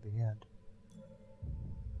big thing at the end.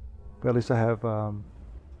 But at least I have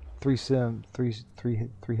three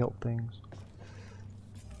health things.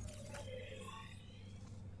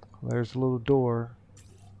 There's a little door.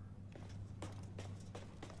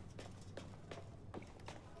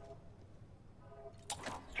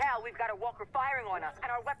 Cal, we've got a walker firing on us, and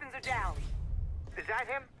our weapons are down. Is that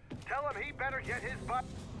him? Tell him he better get his butt.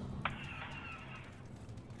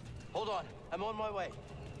 Hold on, I'm on my way.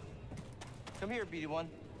 Come here, BD1.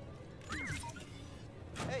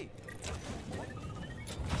 Hey!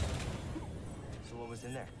 So what was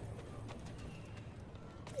in there?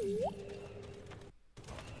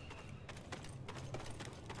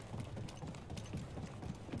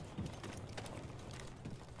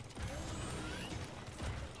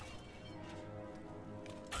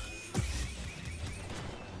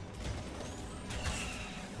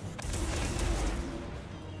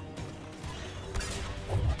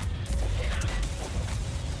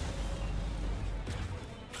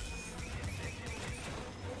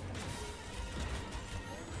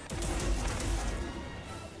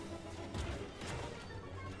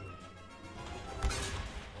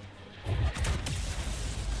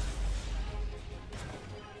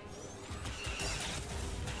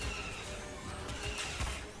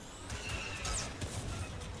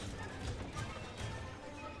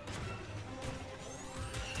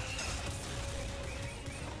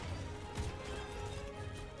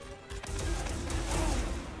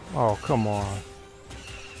 Oh, come on.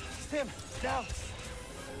 Tim, down!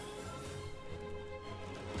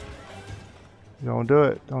 Don't do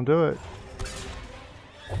it. Don't do it.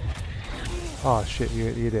 Oh shit,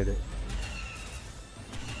 you did it.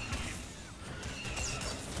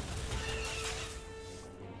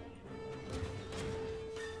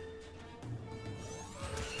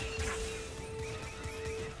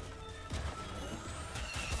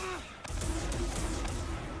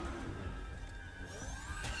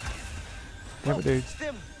 Damn it, dude.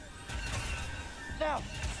 Stim. Now.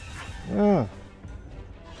 Yeah.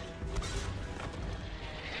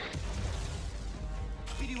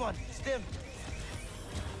 BD1, stim.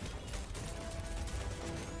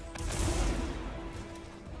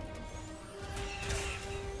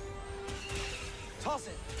 Toss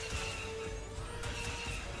it.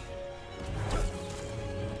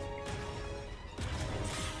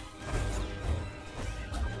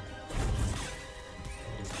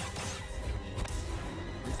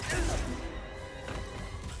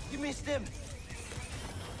 Give me a stim.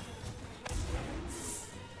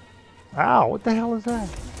 Ow, what the hell is that?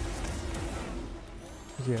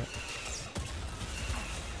 Where's he at?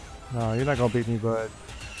 No, you're not gonna beat me, bud.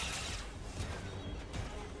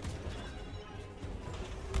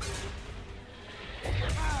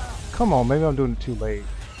 Come on, maybe I'm doing it too late.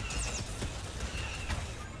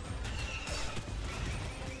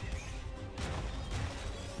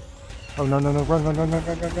 Oh no no no! Run run run run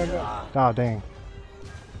run run run! Run. Ah dang!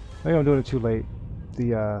 Maybe I'm doing it too late.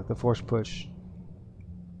 The force push.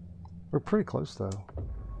 We're pretty close though.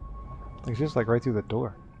 It's just like right through the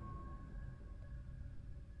door.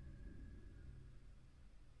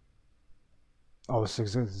 Oh, this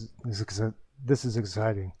is exciting.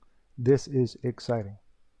 This is exciting.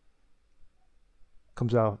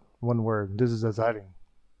 Comes out one word. This is exciting.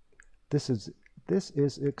 This is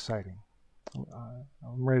exciting.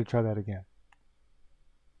 I'm ready to try that again.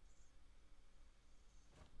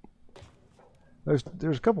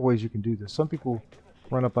 There's a couple ways you can do this. Some people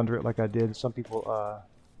run up under it like I did. Some people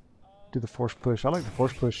do the force push. I like the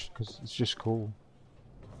force push because it's just cool.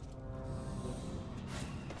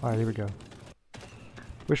 All right, here we go.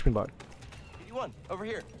 Wish me luck. BD1, over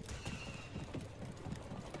here.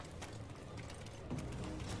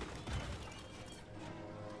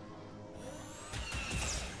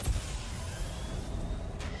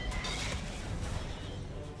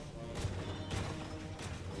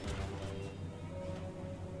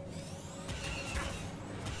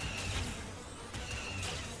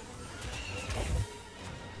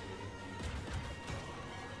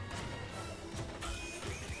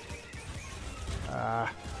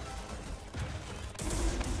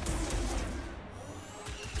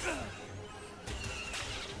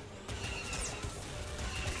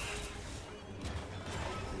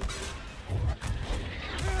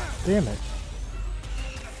 Damn it.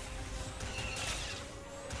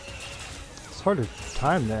 It's hard to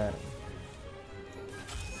time that.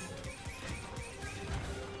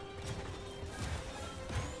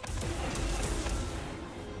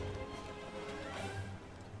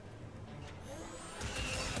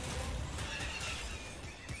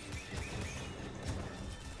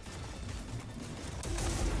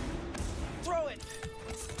 Throw it.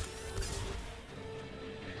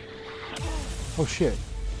 Oh shit.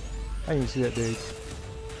 I didn't even see that dude.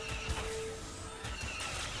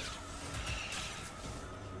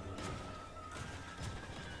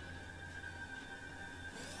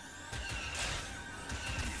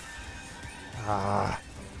 Ah.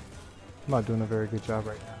 I'm not doing a very good job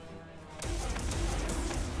right now.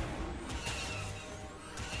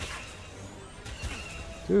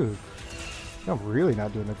 Dude. I'm really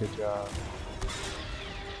not doing a good job.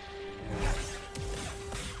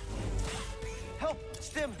 Help,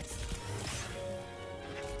 stim.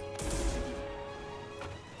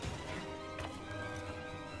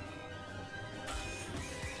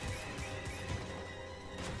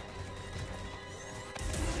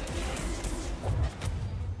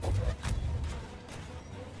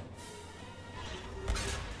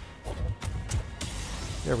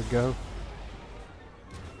 There we go.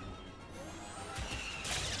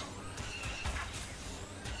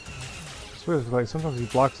 I swear it's like sometimes he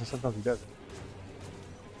blocks and sometimes he doesn't.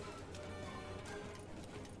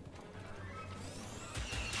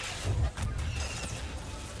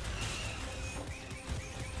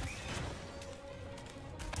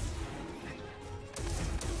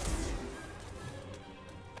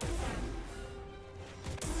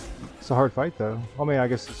 It's a hard fight though. I mean, I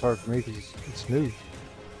guess it's hard for me because it's smooth.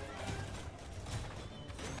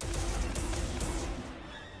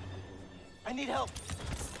 I need help.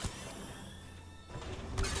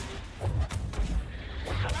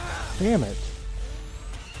 Damn it.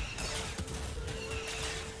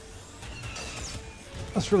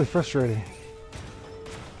 That's really frustrating.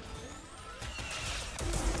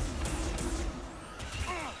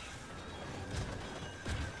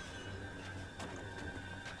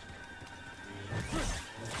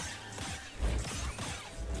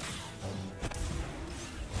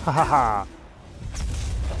 Ha ha ha.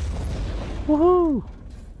 Woohoo!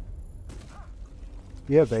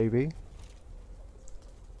 Yeah, baby.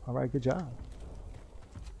 Alright, good job.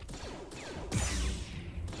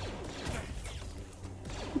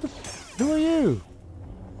 Who are you?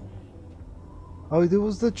 Oh, it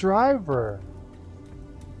was the driver.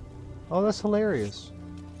 Oh, that's hilarious.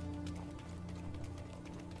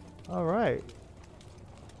 All right.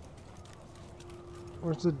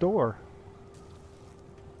 Where's the door?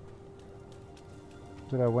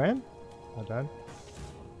 Did I win? I done.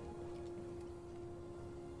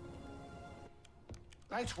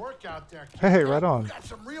 Nice work out there, kid. Hey, right on. You got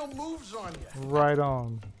some real moves on you. Right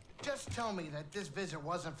on. Just tell me that this visit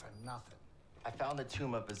wasn't for nothing. I found the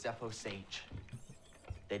tomb of a Zeffo sage.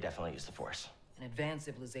 They definitely used the Force. An advanced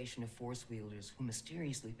civilization of Force wielders who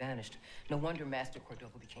mysteriously vanished. No wonder Master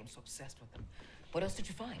Cordova became so obsessed with them. What else did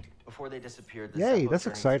you find? Before they disappeared, the Yay, Zeffo that's journeyed to the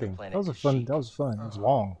exciting. planet That was a fun. Kashyyyk. That was fun. It was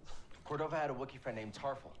long. Cordova had a Wookiee friend named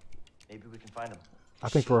Tarful. Maybe we can find him. I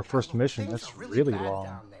think for our first mission, Things that's are really bad long.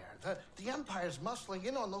 down there. The Empire's muscling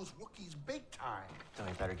in on those Wookiees big time. So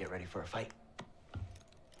we better get ready for a fight.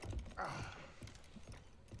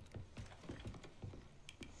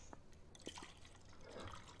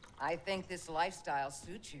 I think this lifestyle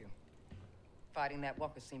suits you. Fighting that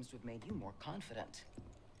walker seems to have made you more confident.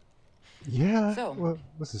 Yeah. So, well,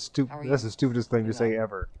 that's how are That's you? the stupidest thing to say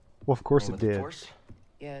ever. Well, of course Aim it with the did. Force?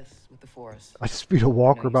 Yes, with the Force. I just beat a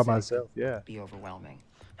walker You by said it myself. could Yeah. Be overwhelming.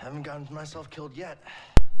 Haven't gotten myself killed yet.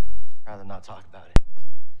 Rather not talk about it.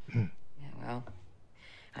 Yeah, well,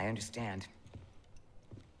 I understand.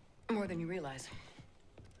 More than you realize.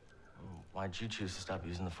 Why'd you choose to stop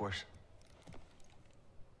using the Force?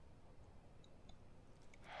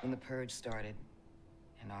 When the Purge started,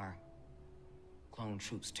 and our clone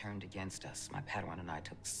troops turned against us, my Padawan and I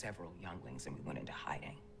took several younglings and we went into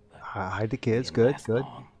hiding. But Hide the kids. didn't Good. last Good.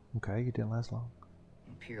 long. Okay, you didn't last long.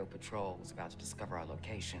 Imperial patrol was about to discover our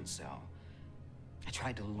location, so I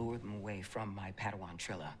tried to lure them away from my Padawan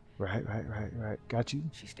Trilla. Right. Got you.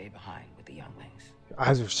 She stayed behind with the younglings. Your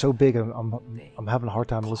eyes are so big. I'm having a hard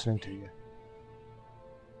time listening to you.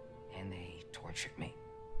 And they tortured me.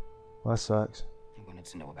 Well, that sucks. They wanted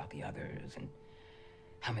to know about the others and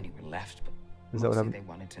how many were left, but Is that what mostly happened? they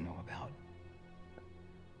wanted to know about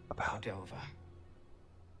Cordova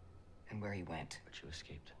and where he went. But you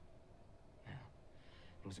escaped. Yeah.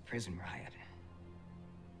 It was a prison riot.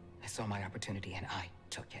 I saw my opportunity and I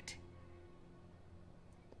took it.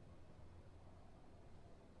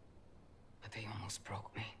 But they almost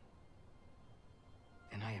broke me.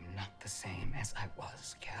 And I am not the same as I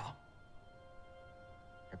was, Cal.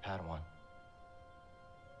 Your Padawan.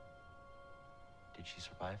 Did she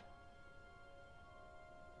survive?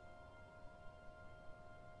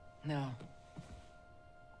 No.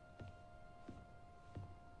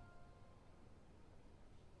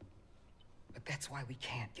 But that's why we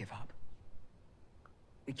can't give up.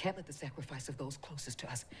 We can't let the sacrifice of those closest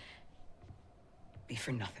to us be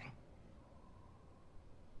for nothing.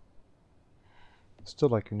 Still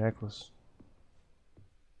like your necklace.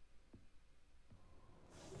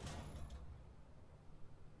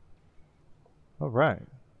 All right.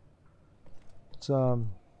 Let's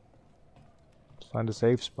find a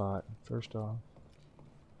safe spot first off.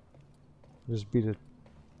 Just beat a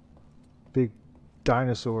big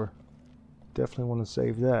dinosaur. Definitely want to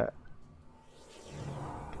save that.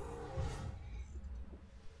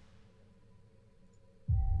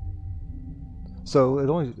 So it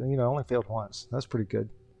only, only failed once. That's pretty good.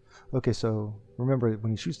 Okay, so remember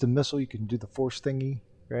when he shoots the missile, you can do the force thingy,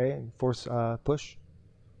 right? Force push.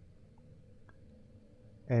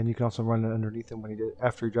 And you can also run underneath him when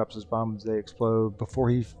after he drops his bombs, they explode. Before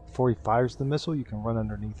he fires the missile, you can run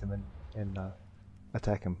underneath him and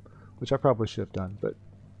attack him, which I probably should have done, but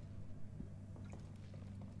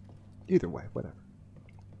either way, whatever.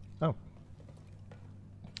 Oh,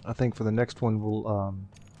 I think for the next one we'll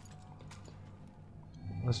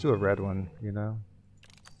let's do a red one.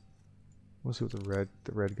 We'll see what the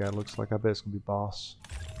red guy looks like. I bet it's gonna be boss.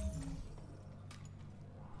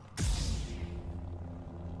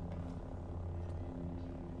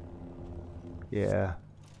 Yeah.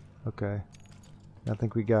 Okay. I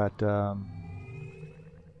think we got some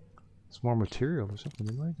more material or something,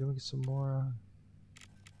 didn't we? Did we get some more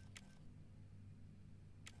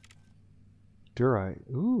Durite?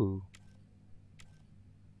 Ooh.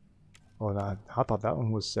 Oh, and I thought that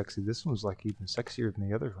one was sexy. This one's like even sexier than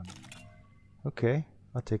the other one. Okay,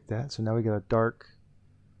 I'll take that. So now we got a dark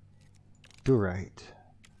Durite.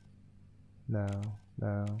 No.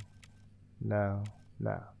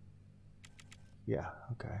 Yeah,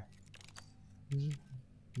 okay.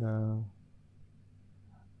 No.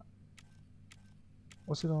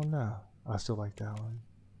 What's it on now? I still like that one.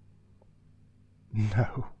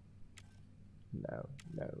 No.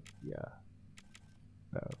 Yeah.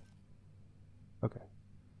 No. Okay.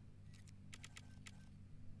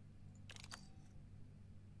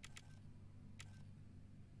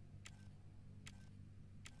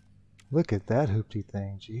 Look at that hoopty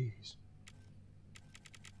thing, jeez.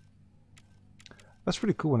 That's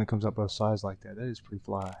pretty cool when it comes up both sides like that. That is pretty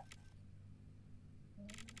fly.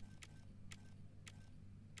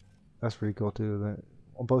 That's pretty cool too. That,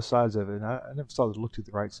 on both sides of it, and I never saw it look to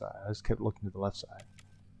the right side. I just kept looking to the left side.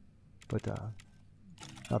 But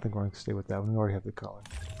I think we're going to stay with that one. We already have the color.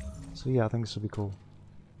 So yeah, I think this will be cool.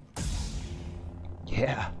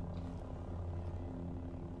 Yeah.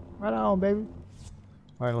 Right on, baby.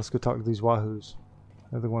 Alright, let's go talk to these wahoos.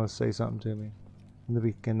 I know they want to say something to me. And then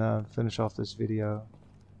we can finish off this video.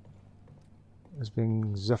 It's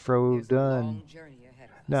been Zeffo done.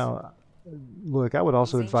 Now, look, I would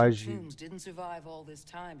also advise you. Tombs didn't survive all this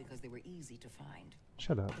time because they were easy to find.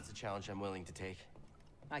 Shut up. It's a challenge I'm willing to take.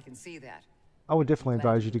 I can see that. I would definitely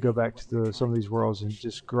advise you to go back to some of these worlds and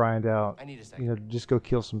just grind out. I need a second. You know, just go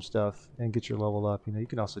kill some stuff and get your level up. You know, you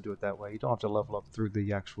can also do it that way. You don't have to level up through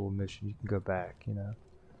the actual mission. You can go back. You know.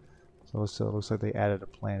 So it looks like they added a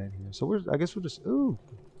planet here. So I guess we'll just. Ooh,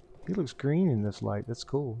 he looks green in this light. That's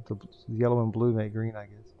cool. The yellow and blue make green, I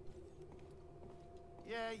guess.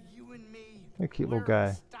 Yeah, you and me. A cute little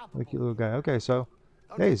guy. A cute little guy. Okay, so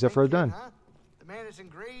hey, Zeffo done. Huh? The man is in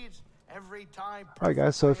grades every time. Alright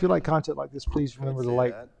guys, so if you like content like this, please remember to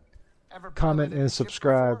like, comment, and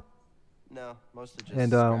subscribe. No, mostly just.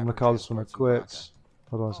 And I'm gonna call this one a quits.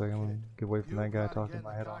 Oh, Hold on a second, I'm gonna get away from that guy talking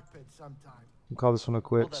my head off. I'm call this one a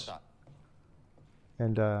quits.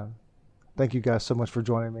 And thank you guys so much for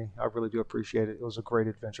joining me. I really do appreciate it. It was a great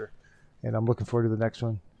adventure, and I'm looking forward to the next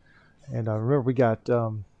one. And remember, we got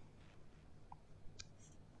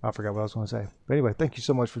I forgot what I was going to say. But anyway, thank you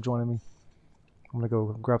so much for joining me. I'm going to go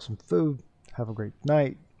grab some food. Have a great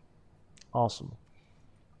night. Awesome.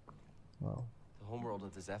 Well, The homeworld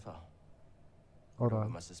of the Zeffo. hold I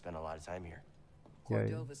on. must have spent a lot of time here. Yeah,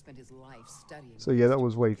 Cordova spent his life studying. So yeah, that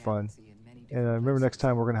was way fun. galaxy in many And different remember, next places.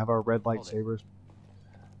 time we're going to have our red lightsabers.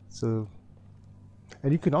 So,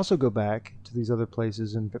 and you can also go back to these other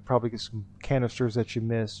places and probably get some canisters that you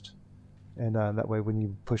missed. And that way, when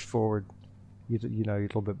you push forward, you know, you're a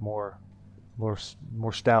little bit more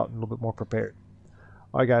stout and a little bit more prepared.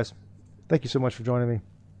 All right, guys. Thank you so much for joining me.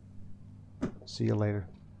 See you later.